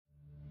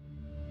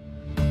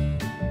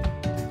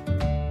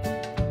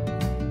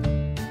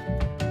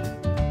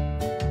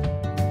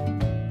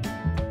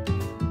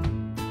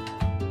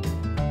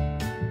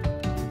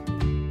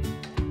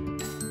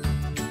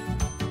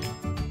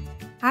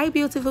Hi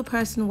beautiful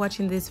person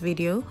watching this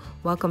video,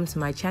 welcome to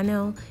my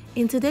channel.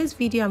 In today's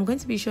video I'm going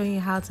to be showing you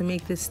how to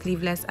make this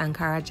sleeveless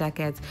Ankara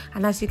jacket,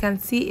 and as you can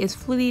see it's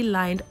fully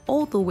lined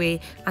all the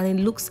way and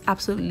it looks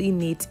absolutely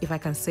neat if I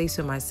can say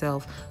so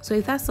myself. So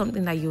if that's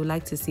something that you would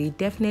like to see,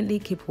 definitely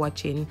keep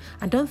watching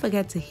and don't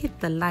forget to hit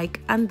the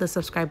like and the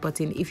subscribe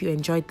button if you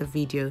enjoyed the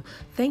video.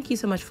 Thank you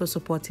so much for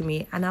supporting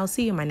me and I'll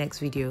see you in my next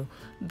video.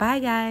 Bye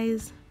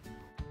guys.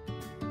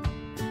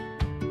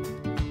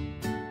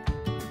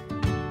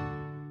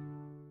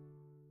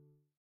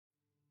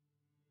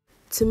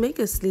 To make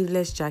a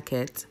sleeveless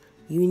jacket,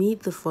 you need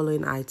the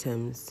following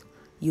items.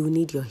 You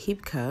need your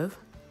hip curve.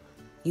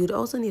 You'd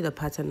also need a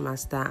pattern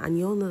master, and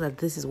you all know that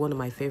this is one of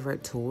my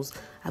favorite tools.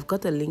 I've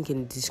got a link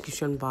in the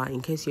description bar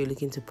in case you're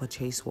looking to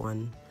purchase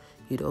one.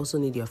 You'd also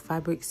need your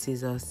fabric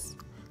scissors.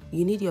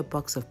 You need your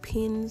box of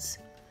pins.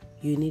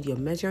 You need your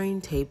measuring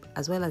tape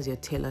as well as your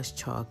tailor's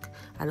chalk.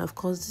 And of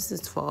course, this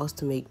is for us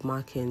to make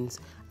markings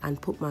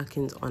and put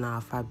markings on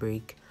our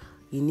fabric.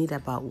 You need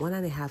about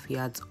 1.5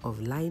 yards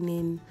of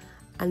lining.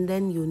 And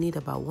then you need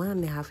about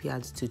 1.5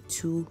 yards to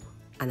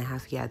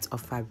 2.5 yards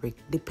of fabric,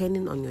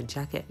 depending on your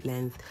jacket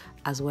length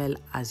as well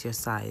as your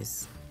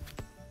size.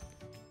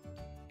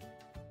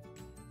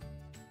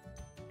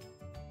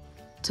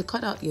 To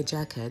cut out your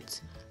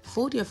jacket,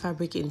 fold your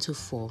fabric into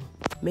 4,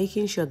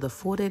 making sure the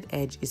folded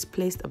edge is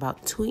placed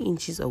about 2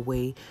 inches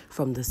away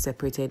from the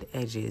separated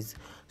edges.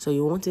 So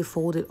you want to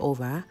fold it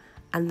over,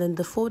 and then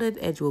the folded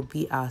edge will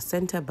be our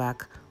center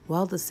back,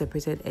 while the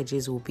separated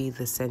edges will be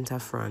the center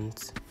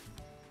front.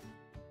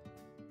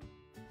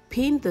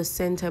 Pin the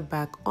center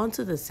back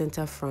onto the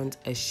center front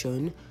as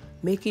shown,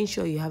 making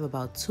sure you have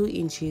about 2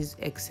 inches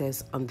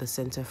excess on the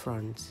center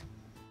front.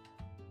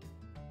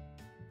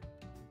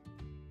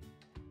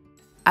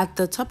 At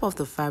the top of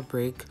the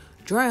fabric,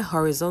 draw a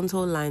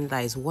horizontal line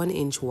that is 1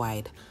 inch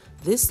wide.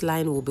 This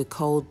line will be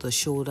called the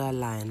shoulder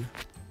line.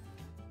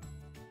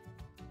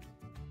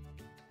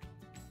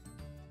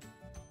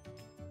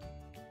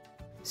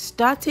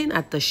 Starting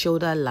at the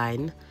shoulder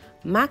line,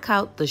 mark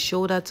out the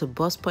shoulder to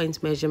bust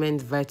point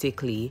measurement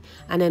vertically,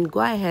 and then go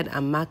ahead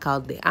and mark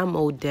out the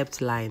armhole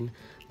depth line.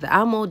 The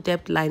armhole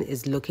depth line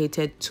is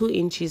located 2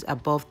 inches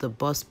above the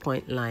bust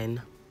point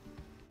line.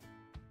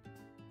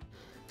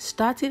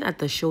 Starting at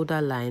the shoulder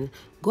line,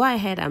 go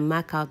ahead and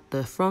mark out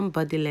the front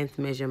body length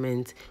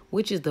measurement,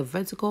 which is the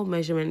vertical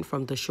measurement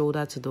from the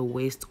shoulder to the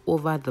waist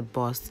over the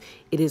bust.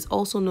 It is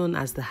also known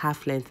as the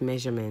half length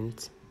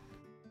measurement.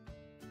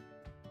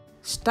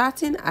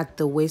 Starting at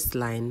the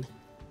waistline,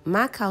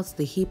 mark out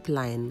the hip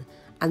line,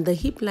 and the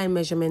hip line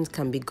measurement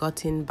can be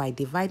gotten by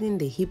dividing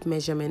the hip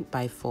measurement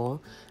by 4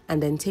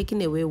 and then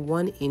taking away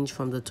 1 inch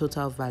from the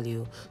total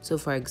value. So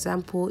for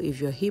example,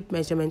 if your hip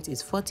measurement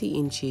is 40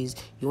 inches,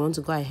 you want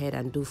to go ahead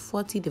and do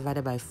 40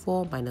 divided by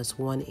 4 minus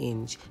 1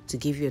 inch to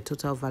give you a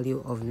total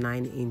value of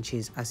 9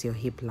 inches as your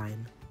hip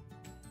line.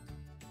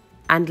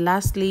 And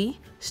lastly,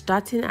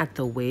 starting at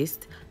the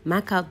waist,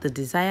 mark out the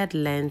desired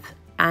length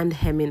and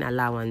hemming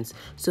allowance.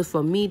 So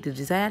for me, the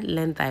desired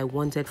length I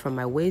wanted from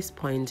my waist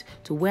point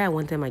to where I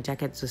wanted my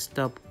jacket to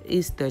stop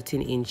is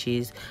 13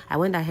 inches. I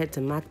went ahead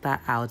to mark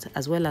that out,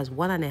 as well as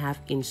 1.5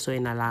 inch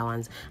sewing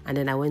allowance, and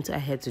then I went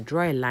ahead to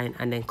draw a line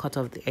and then cut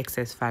off the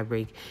excess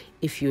fabric.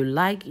 If you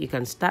like, you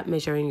can start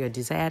measuring your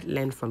desired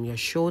length from your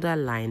shoulder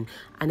line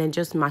and then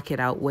just mark it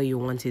out where you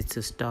want it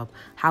to stop.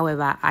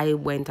 However, I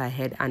went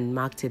ahead and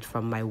marked it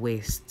from my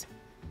waist.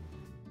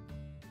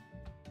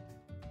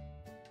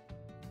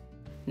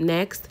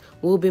 Next,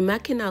 we'll be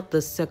marking out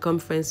the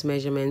circumference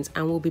measurements,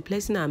 and we'll be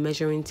placing our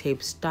measuring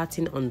tape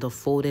starting on the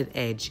folded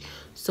edge.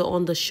 So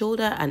on the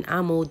shoulder and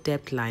armhole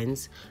depth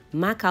lines,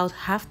 mark out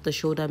half the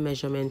shoulder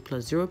measurement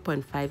plus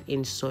 0.5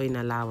 inch sewing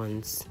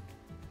allowance.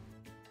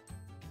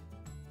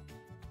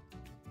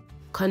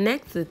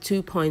 Connect the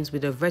 2 points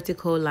with a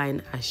vertical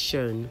line as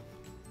shown.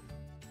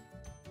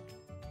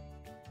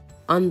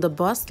 On the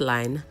bust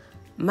line,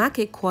 mark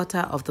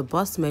 1/4 of the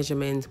bust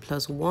measurement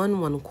plus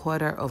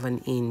 1/4 of an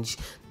inch.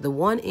 The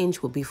 1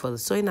 inch will be for the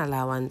sewing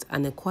allowance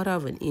and 1/4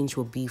 of an inch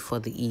will be for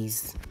the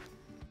ease.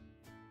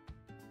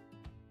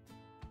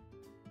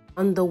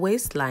 On the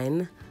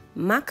waistline,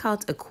 mark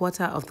out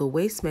 1/4 of the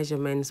waist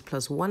measurements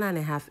plus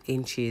 1.5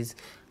 inches,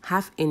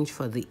 half inch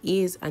for the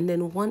ease, and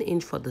then 1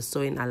 inch for the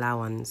sewing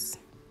allowance.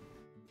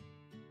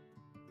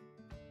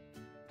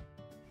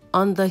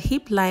 On the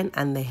hip line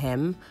and the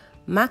hem,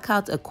 mark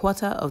out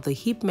 1/4 of the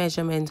hip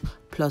measurement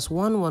plus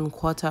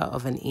 1/4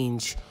 of an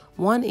inch,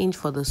 1 inch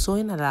for the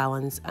sewing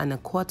allowance and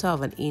 1/4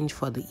 of an inch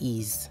for the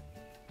ease.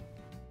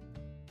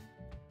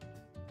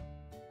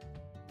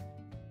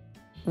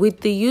 With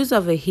the use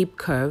of a hip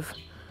curve,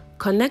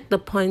 connect the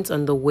points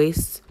on the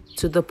waist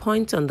to the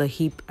point on the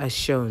hip as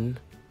shown.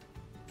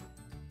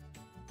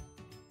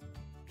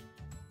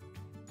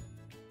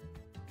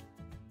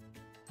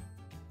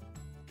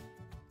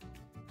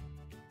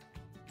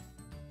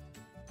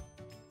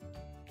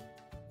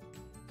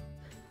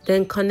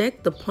 Then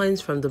connect the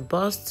points from the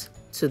bust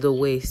to the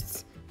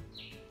waist.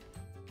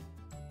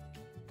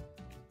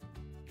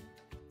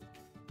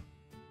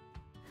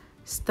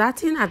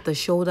 Starting at the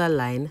shoulder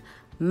line,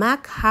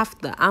 Mark half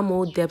the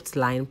armhole depth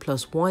line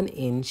plus 1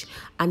 inch,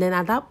 and then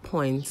at that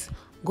point,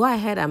 go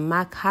ahead and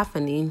mark half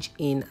an inch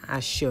in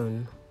as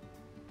shown.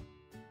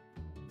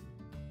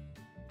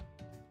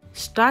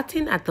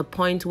 Starting at the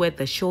point where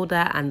the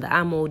shoulder and the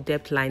armhole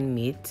depth line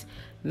meet,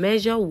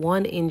 measure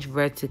 1 inch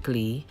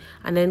vertically,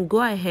 and then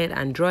go ahead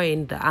and draw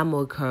in the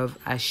armhole curve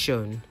as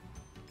shown.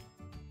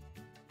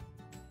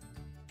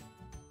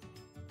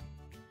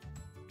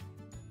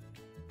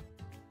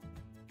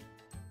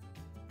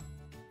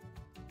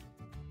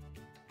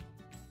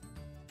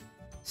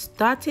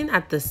 Starting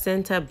at the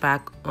center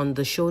back on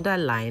the shoulder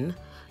line,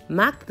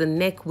 mark the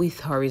neck width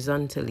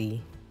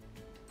horizontally.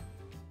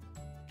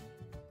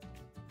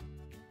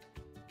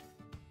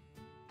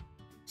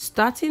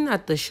 Starting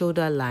at the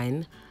shoulder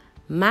line,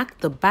 mark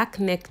the back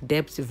neck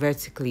depth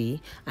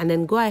vertically, and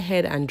then go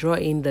ahead and draw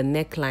in the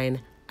neckline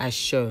as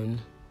shown.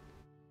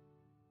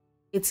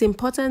 It's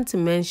important to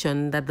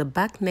mention that the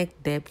back neck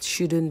depth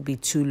shouldn't be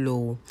too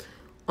low.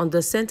 On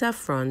the center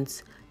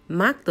front,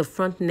 mark the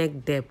front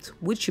neck depth,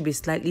 which should be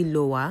slightly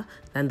lower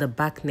than the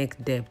back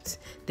neck depth.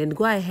 Then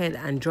go ahead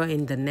and draw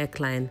in the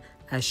neckline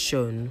as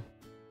shown.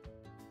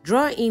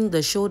 Draw in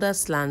the shoulder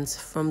slants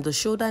from the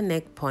shoulder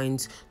neck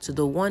point to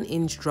the 1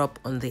 inch drop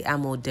on the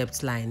armhole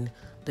depth line.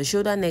 The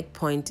shoulder neck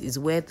point is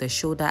where the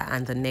shoulder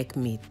and the neck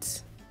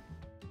meet.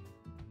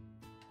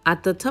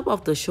 At the top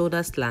of the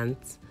shoulder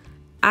slant,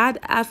 add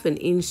half an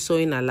inch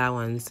sewing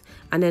allowance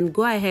and then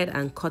go ahead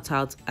and cut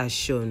out as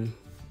shown.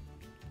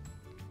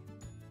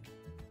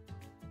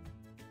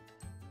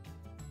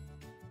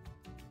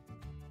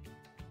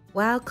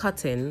 While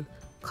cutting,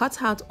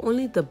 cut out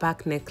only the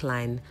back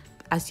neckline,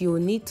 as you will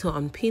need to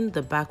unpin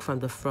the back from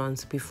the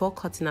front before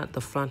cutting out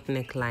the front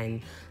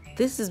neckline.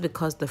 This is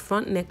because the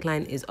front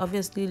neckline is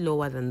obviously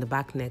lower than the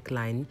back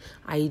neckline,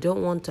 and you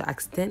don't want to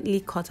accidentally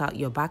cut out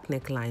your back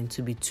neckline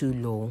to be too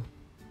low.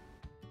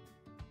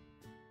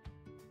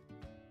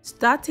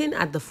 Starting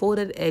at the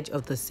folded edge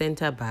of the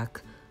center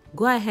back,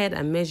 go ahead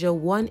and measure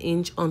 1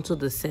 inch onto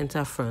the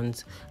center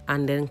front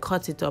and then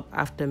cut it up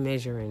after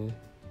measuring.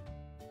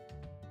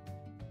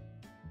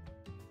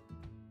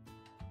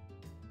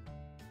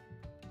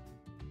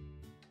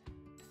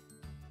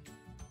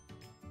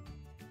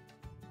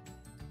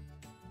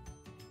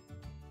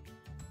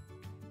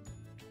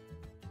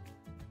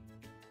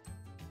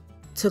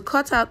 To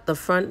cut out the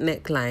front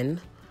neckline,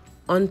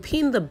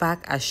 unpin the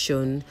back as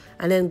shown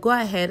and then go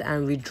ahead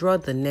and redraw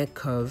the neck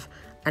curve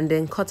and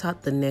then cut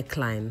out the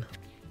neckline.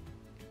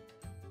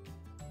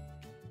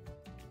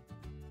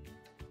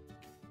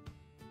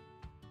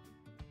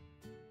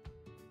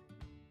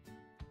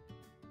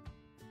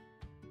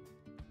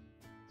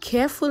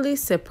 Carefully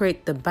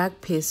separate the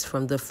back piece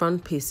from the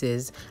front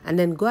pieces and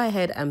then go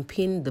ahead and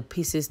pin the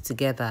pieces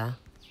together.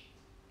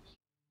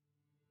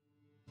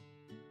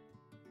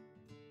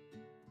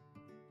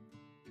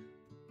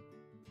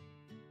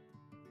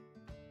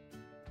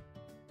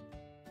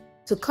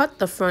 To cut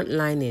the front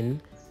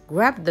lining,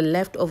 grab the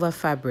leftover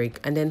fabric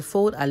and then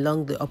fold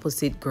along the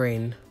opposite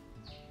grain.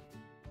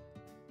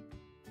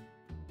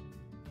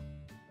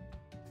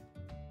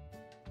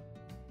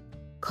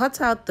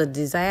 Cut out the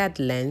desired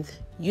length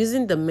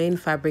using the main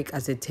fabric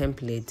as a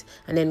template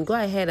and then go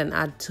ahead and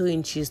add 2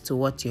 inches to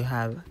what you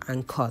have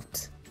and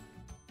cut.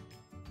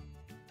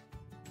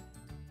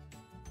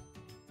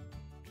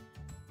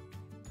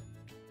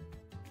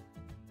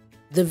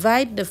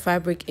 Divide the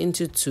fabric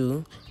into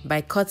 2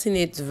 by cutting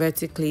it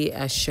vertically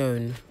as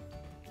shown.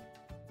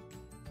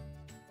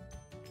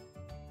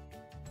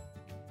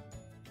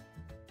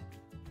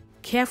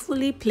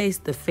 Carefully place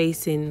the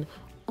facing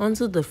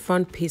onto the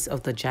front piece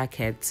of the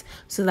jacket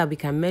so that we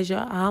can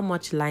measure how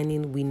much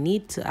lining we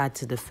need to add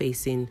to the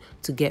facing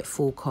to get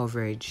full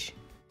coverage.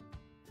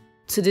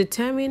 To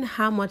determine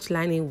how much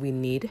lining we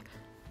need,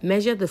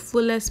 measure the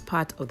fullest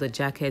part of the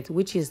jacket,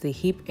 which is the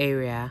hip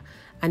area,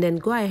 and then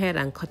go ahead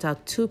and cut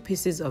out 2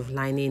 pieces of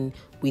lining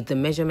with the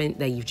measurement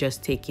that you've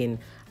just taken.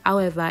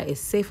 However, it's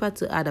safer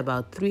to add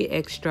about 3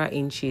 extra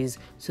inches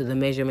to the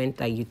measurement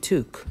that you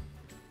took.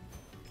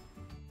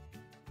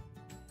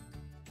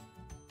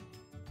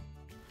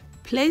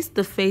 Place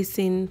the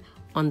facing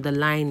on the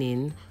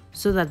lining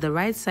so that the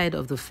right side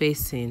of the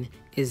facing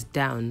is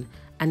down,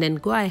 and then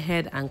go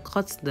ahead and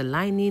cut the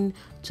lining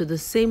to the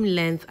same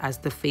length as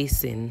the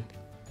facing.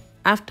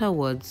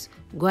 Afterwards,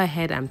 go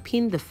ahead and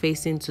pin the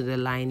facing to the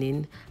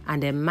lining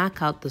and then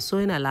mark out the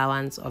sewing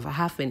allowance of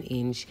 ½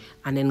 inch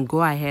and then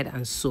go ahead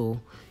and sew.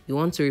 You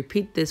want to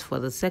repeat this for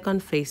the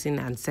second facing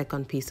and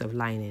second piece of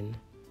lining.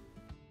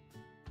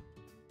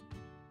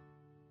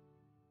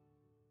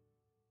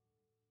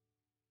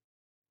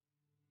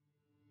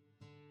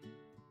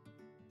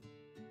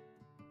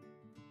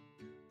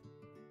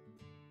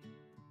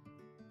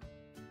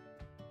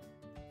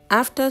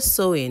 After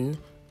sewing,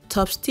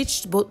 top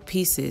stitch both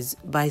pieces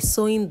by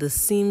sewing the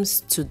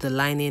seams to the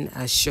lining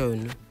as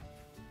shown.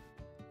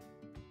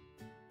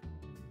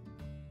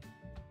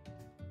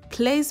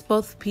 Place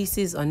both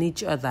pieces on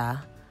each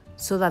other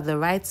so that the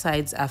right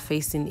sides are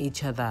facing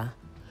each other.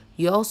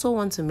 You also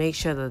want to make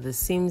sure that the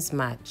seams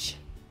match.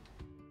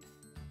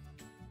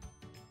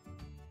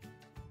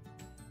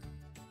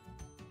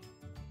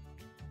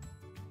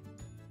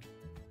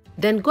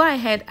 Then go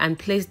ahead and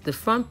place the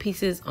front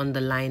pieces on the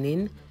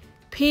lining,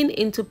 pin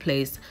into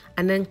place,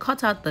 and then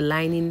cut out the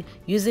lining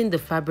using the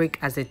fabric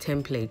as a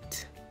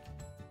template.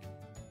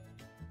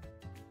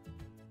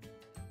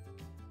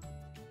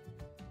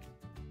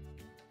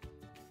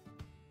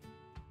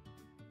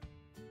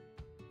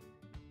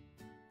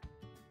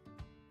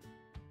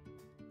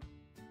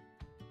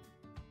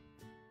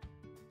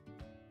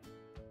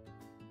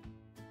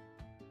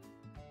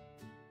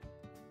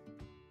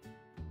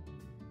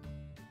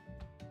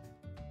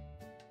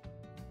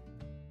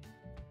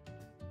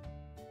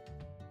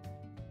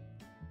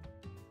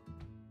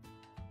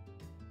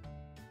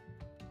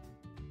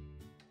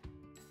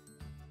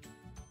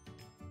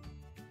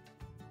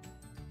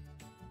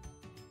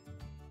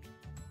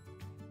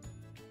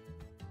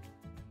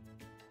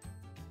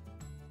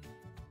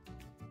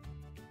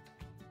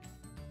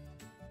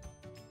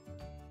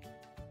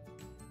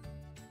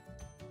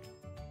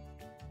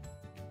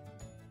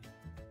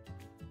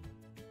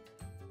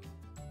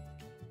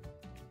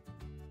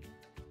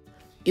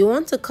 You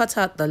want to cut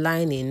out the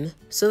lining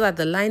so that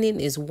the lining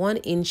is 1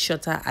 inch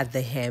shorter at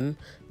the hem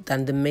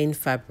than the main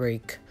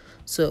fabric.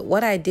 So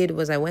what I did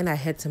was I went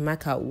ahead to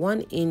mark out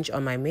 1 inch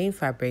on my main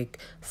fabric,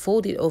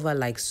 fold it over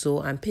like so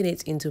and pin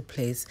it into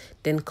place,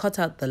 then cut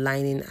out the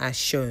lining as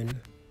shown.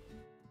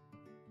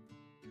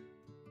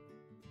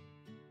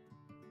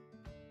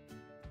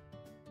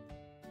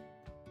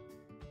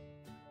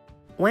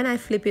 When I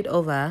flip it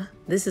over,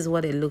 this is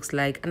what it looks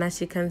like, and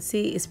as you can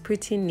see, it's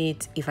pretty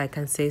neat if I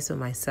can say so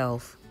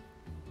myself.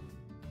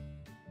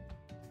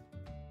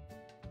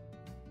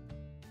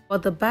 For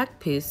the back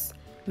piece,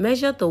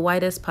 measure the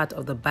widest part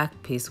of the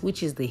back piece,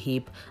 which is the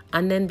hip,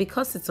 and then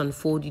because it's on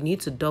fold, you need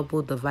to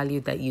double the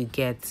value that you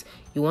get.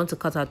 You want to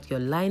cut out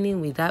your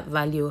lining with that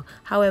value.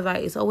 However,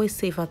 it's always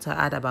safer to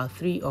add about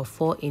 3 or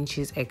 4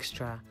 inches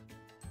extra.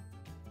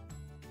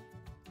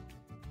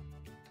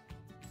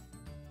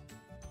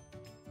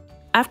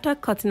 After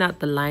cutting out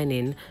the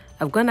lining,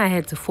 I've gone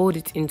ahead to fold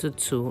it into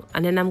 2,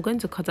 and then I'm going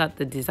to cut out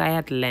the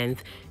desired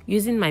length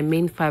using my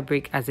main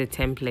fabric as a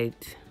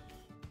template.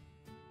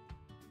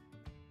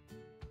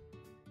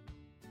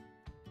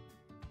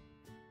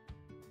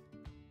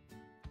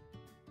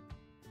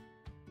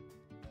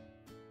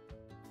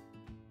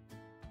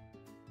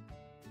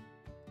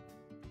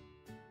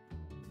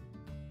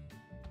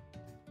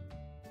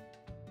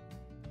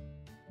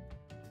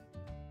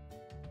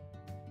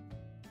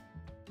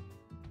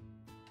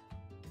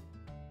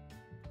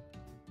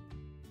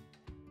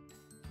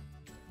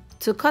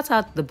 To cut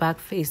out the back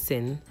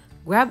facing,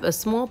 grab a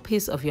small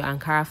piece of your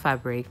Ankara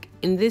fabric.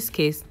 In this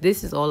case,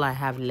 this is all I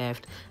have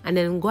left, and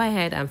then go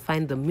ahead and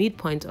find the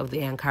midpoint of the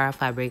Ankara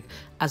fabric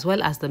as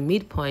well as the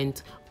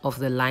midpoint of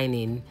the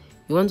lining.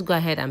 You want to go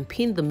ahead and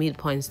pin the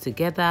midpoints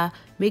together,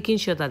 making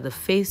sure that the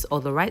face or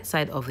the right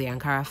side of the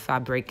Ankara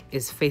fabric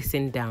is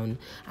facing down,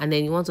 and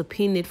then you want to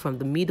pin it from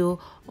the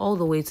middle all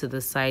the way to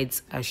the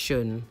sides as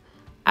shown.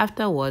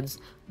 Afterwards,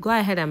 go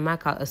ahead and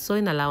mark out a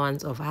sewing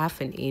allowance of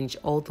 1/2 inch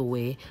all the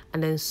way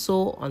and then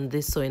sew on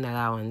this sewing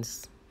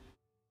allowance.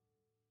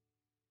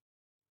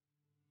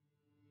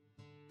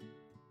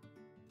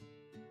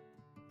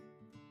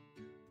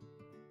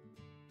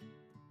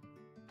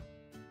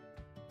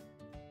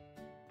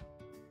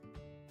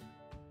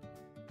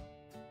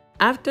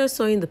 After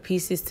sewing the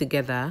pieces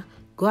together,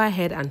 go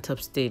ahead and top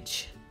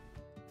stitch.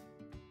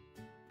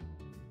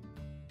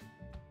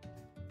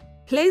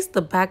 Place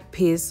the back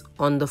piece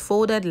on the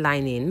folded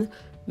lining,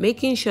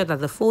 making sure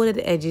that the folded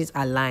edges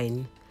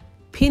align.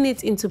 Pin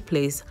it into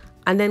place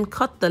and then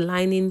cut the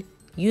lining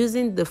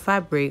using the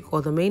fabric,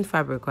 or the main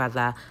fabric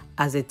rather,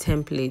 as a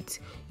template.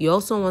 You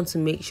also want to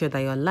make sure that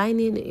your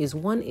lining is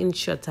 1 inch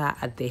shorter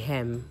at the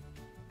hem.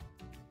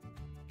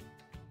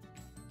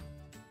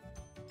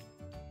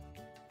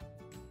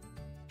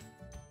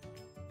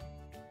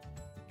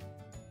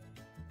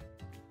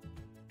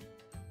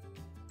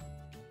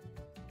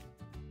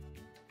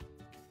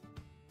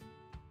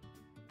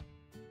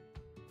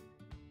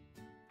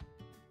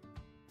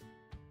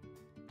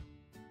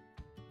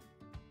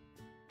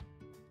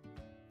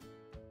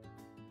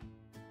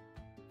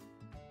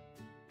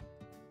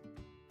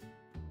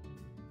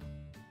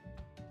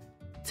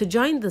 To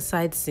join the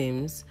side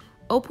seams,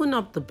 open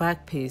up the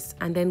back piece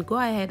and then go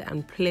ahead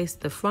and place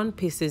the front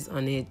pieces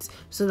on it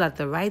so that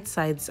the right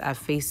sides are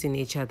facing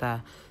each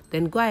other.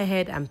 Then go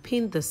ahead and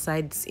pin the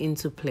sides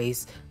into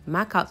place,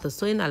 mark out the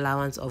sewing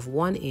allowance of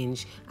 1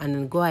 inch and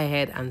then go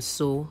ahead and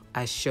sew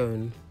as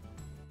shown.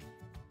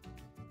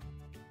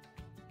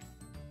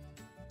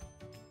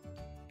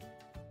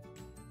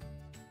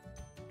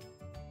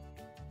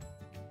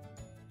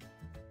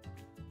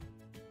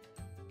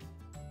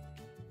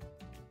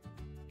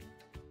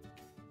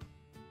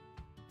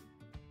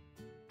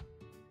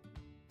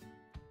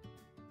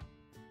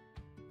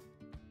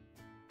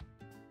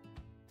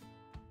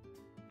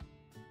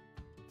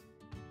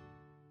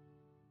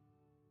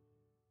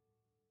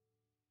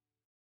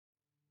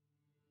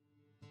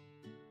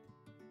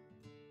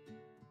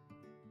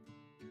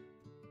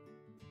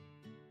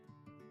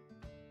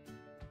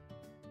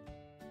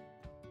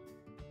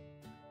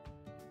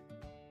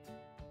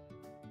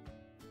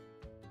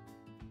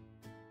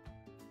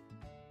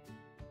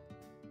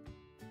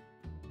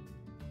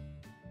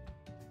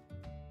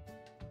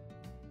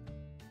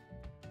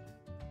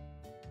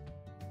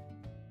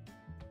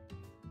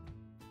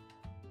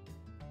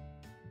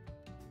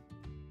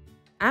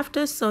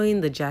 After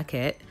sewing the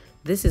jacket,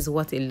 this is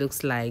what it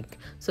looks like.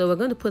 So we're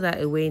going to put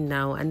that away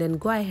now and then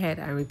go ahead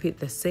and repeat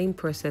the same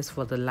process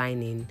for the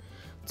lining.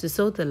 To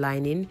sew the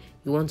lining,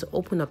 you want to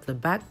open up the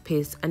back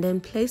piece and then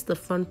place the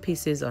front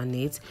pieces on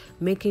it,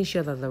 making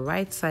sure that the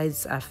right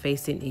sides are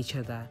facing each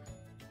other.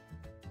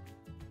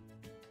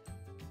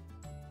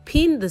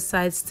 Pin the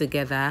sides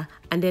together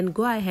and then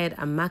go ahead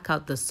and mark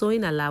out the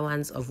sewing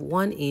allowance of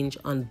 1 inch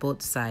on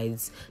both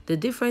sides. The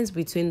difference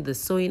between the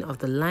sewing of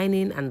the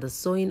lining and the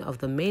sewing of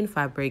the main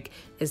fabric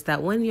is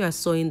that when you are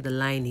sewing the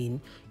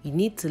lining, you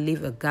need to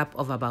leave a gap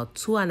of about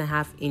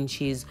 2.5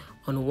 inches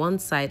on one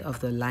side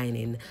of the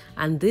lining,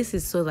 and this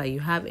is so that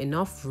you have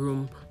enough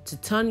room to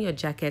turn your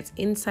jacket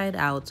inside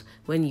out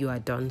when you are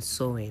done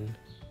sewing.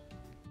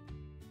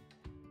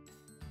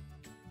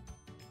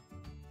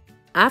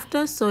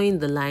 After sewing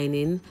the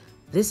lining,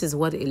 this is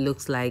what it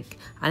looks like,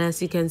 and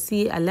as you can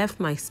see, I left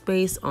my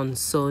space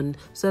unsewn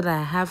so that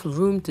I have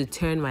room to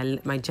turn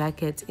my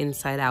jacket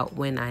inside out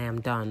when I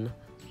am done.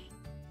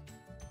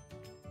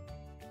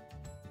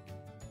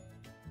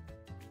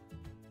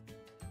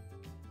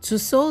 To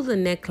sew the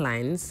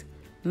necklines,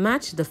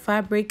 match the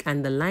fabric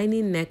and the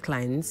lining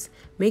necklines,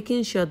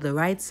 making sure the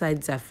right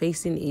sides are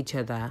facing each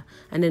other,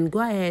 and then go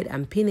ahead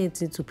and pin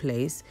it into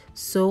place.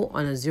 Sew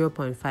on a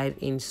 0.5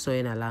 inch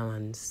sewing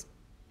allowance.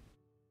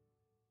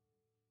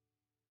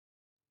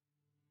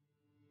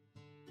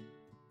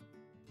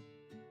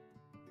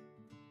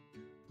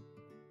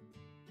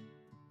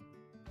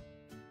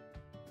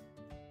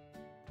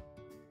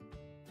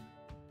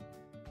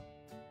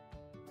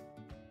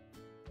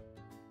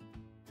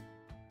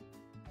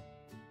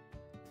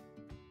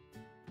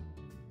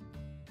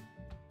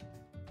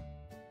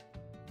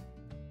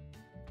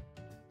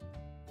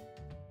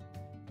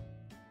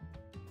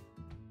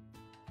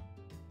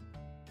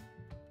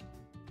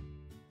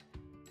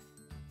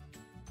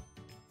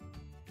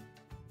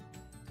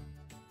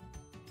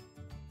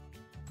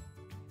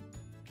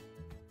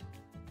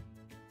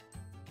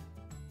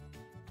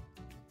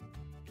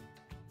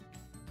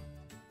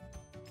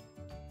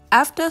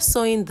 After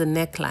sewing the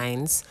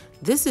necklines,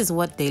 this is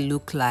what they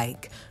look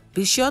like.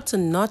 Be sure to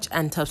notch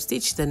and top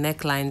stitch the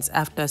necklines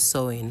after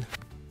sewing.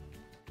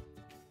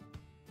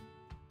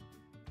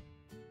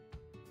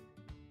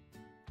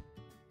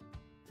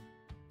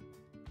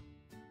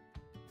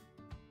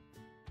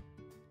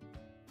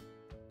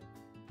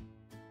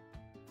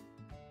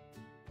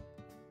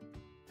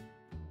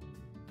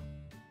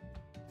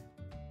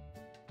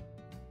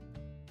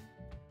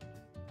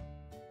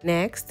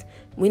 Next,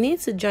 we need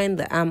to join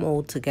the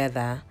armhole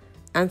together.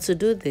 And to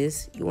do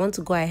this, you want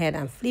to go ahead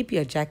and flip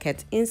your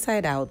jacket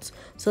inside out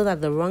so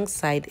that the wrong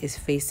side is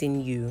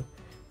facing you.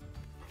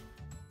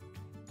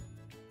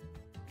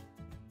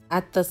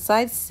 At the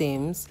side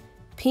seams,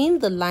 pin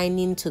the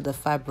lining to the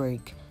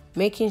fabric,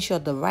 making sure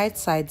the right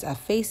sides are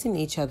facing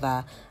each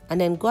other, and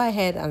then go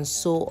ahead and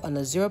sew on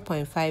a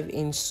 0.5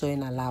 inch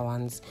sewing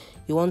allowance.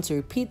 You want to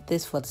repeat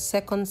this for the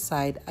second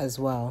side as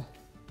well.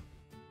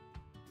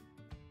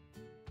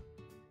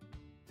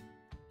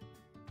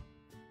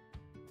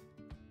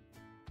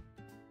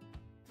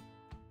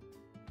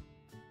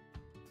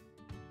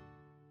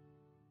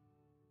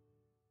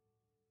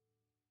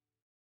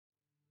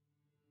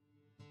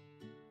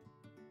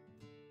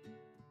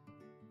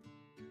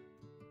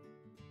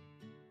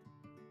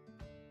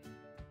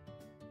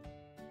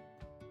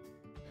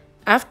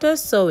 After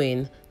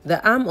sewing,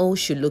 the armhole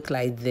should look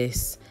like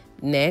this.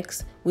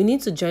 Next, we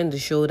need to join the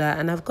shoulder,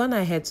 and I've gone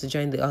ahead to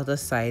join the other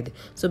side.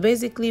 So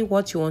basically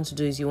what you want to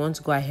do is you want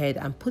to go ahead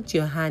and put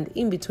your hand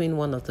in between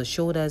one of the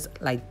shoulders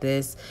like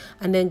this,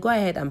 and then go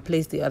ahead and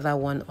place the other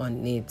one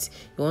on it.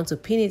 You want to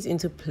pin it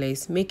into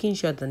place, making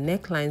sure the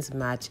necklines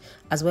match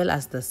as well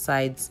as the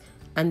sides,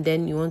 and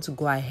then you want to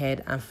go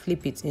ahead and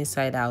flip it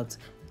inside out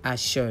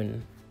as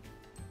shown.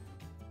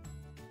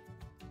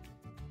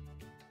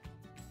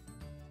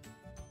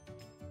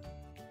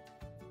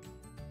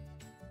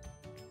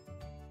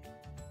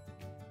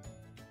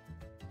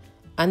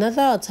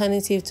 Another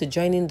alternative to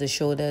joining the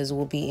shoulders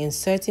will be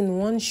inserting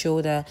one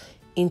shoulder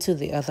into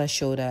the other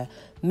shoulder,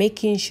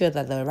 making sure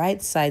that the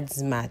right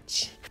sides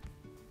match.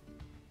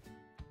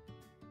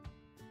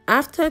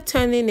 After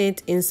turning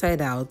it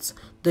inside out,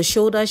 the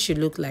shoulder should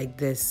look like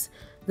this.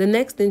 The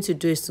next thing to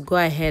do is to go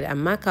ahead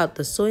and mark out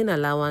the sewing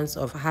allowance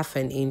of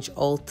 1/2 inch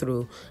all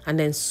through, and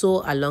then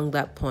sew along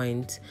that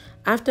point.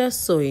 After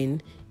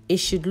sewing, it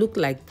should look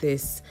like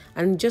this,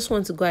 and you just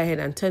want to go ahead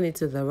and turn it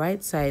to the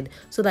right side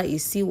so that you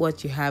see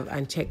what you have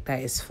and check that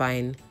it's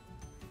fine.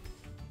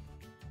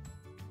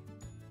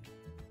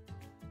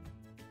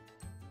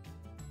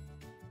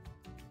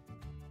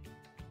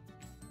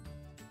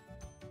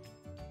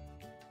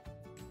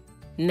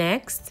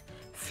 Next,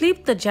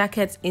 flip the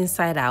jacket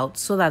inside out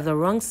so that the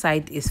wrong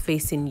side is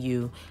facing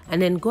you, and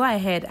then go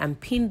ahead and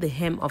pin the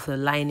hem of the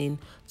lining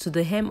to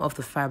the hem of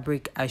the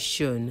fabric as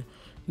shown.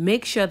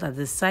 Make sure that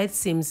the side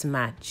seams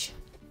match.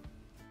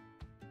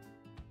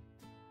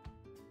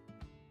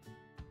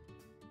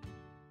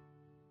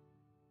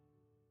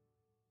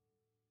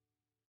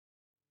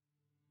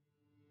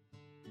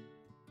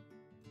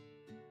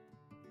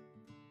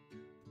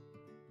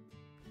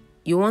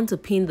 You want to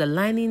pin the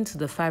lining to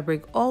the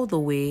fabric all the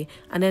way,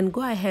 and then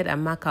go ahead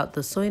and mark out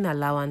the sewing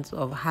allowance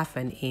of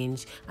 1/2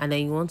 inch, and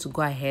then you want to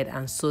go ahead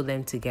and sew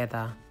them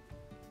together.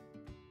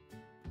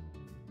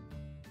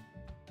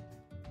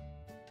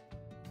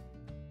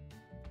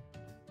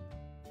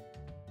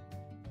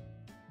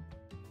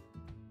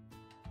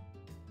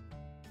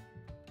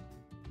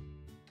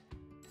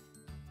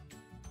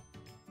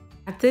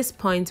 At this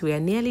point, we are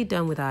nearly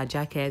done with our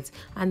jacket,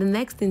 and the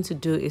next thing to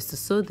do is to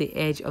sew the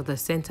edge of the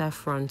center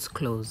front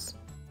close.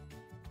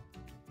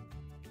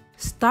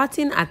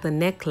 Starting at the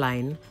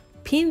neckline,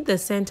 pin the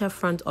center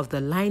front of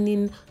the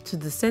lining to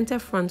the center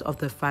front of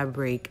the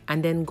fabric,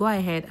 and then go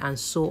ahead and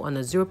sew on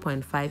a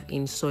 0.5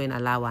 inch sewing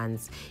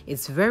allowance.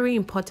 It's very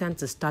important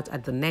to start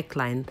at the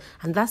neckline,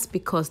 and that's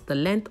because the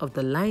length of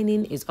the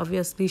lining is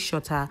obviously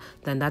shorter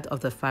than that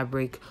of the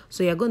fabric,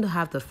 so you're going to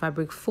have the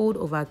fabric fold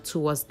over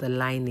towards the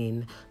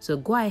lining. So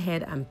go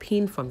ahead and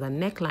pin from the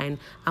neckline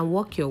and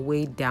work your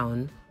way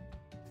down.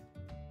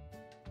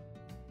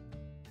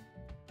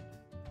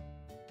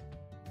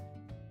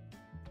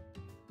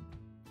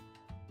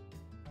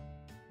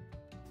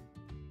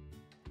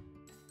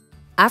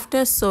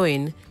 After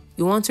sewing,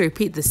 you want to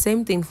repeat the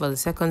same thing for the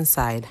second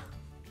side.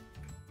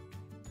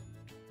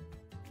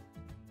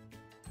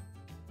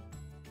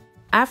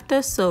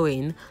 After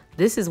sewing,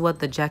 this is what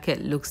the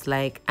jacket looks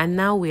like, and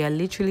now we are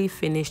literally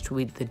finished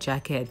with the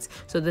jacket.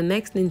 So the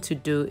next thing to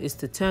do is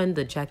to turn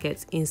the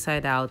jacket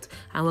inside out,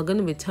 and we're going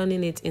to be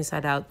turning it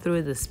inside out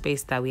through the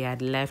space that we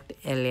had left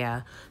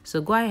earlier.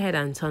 So go ahead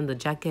and turn the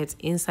jacket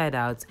inside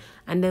out,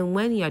 and then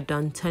when you're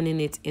done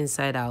turning it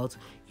inside out,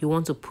 you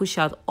want to push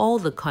out all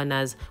the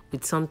corners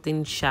with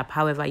something sharp.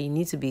 However, you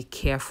need to be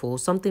careful,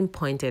 something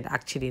pointed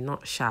actually,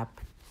 not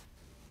sharp.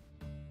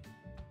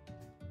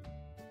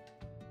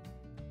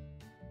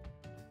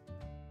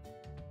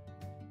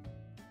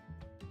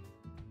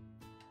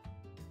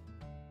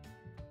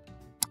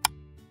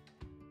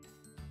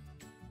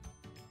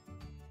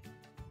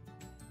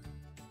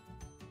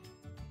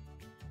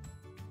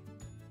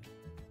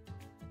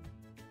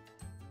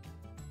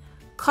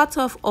 Cut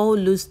off all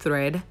loose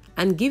thread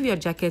and give your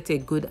jacket a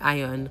good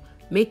iron,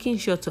 making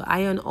sure to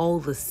iron all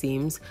the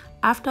seams.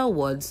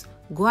 Afterwards,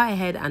 go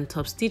ahead and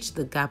top stitch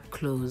the gap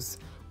close.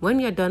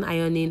 When you're done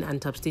ironing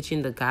and top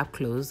stitching the gap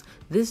close,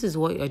 this is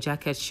what your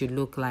jacket should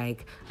look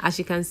like. As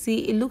you can see,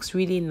 it looks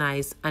really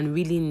nice and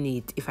really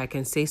neat, if I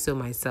can say so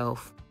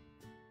myself.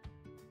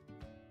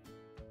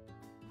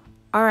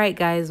 Alright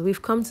guys,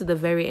 we've come to the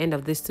very end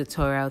of this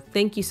tutorial.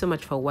 Thank you so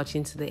much for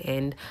watching to the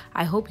end.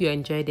 I hope you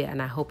enjoyed it,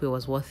 and I hope it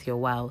was worth your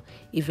while.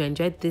 If you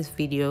enjoyed this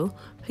video,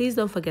 please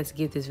don't forget to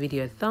give this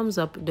video a thumbs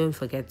up. Don't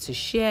forget to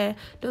share,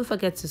 don't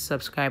forget to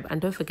subscribe,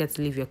 and don't forget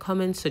to leave your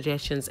comments,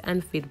 suggestions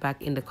and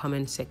feedback in the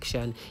comment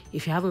section.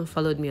 If you haven't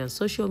followed me on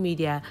social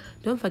media,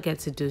 don't forget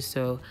to do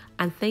so.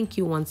 And thank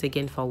you once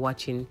again for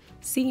watching.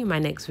 See you in my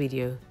next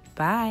video.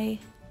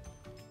 Bye.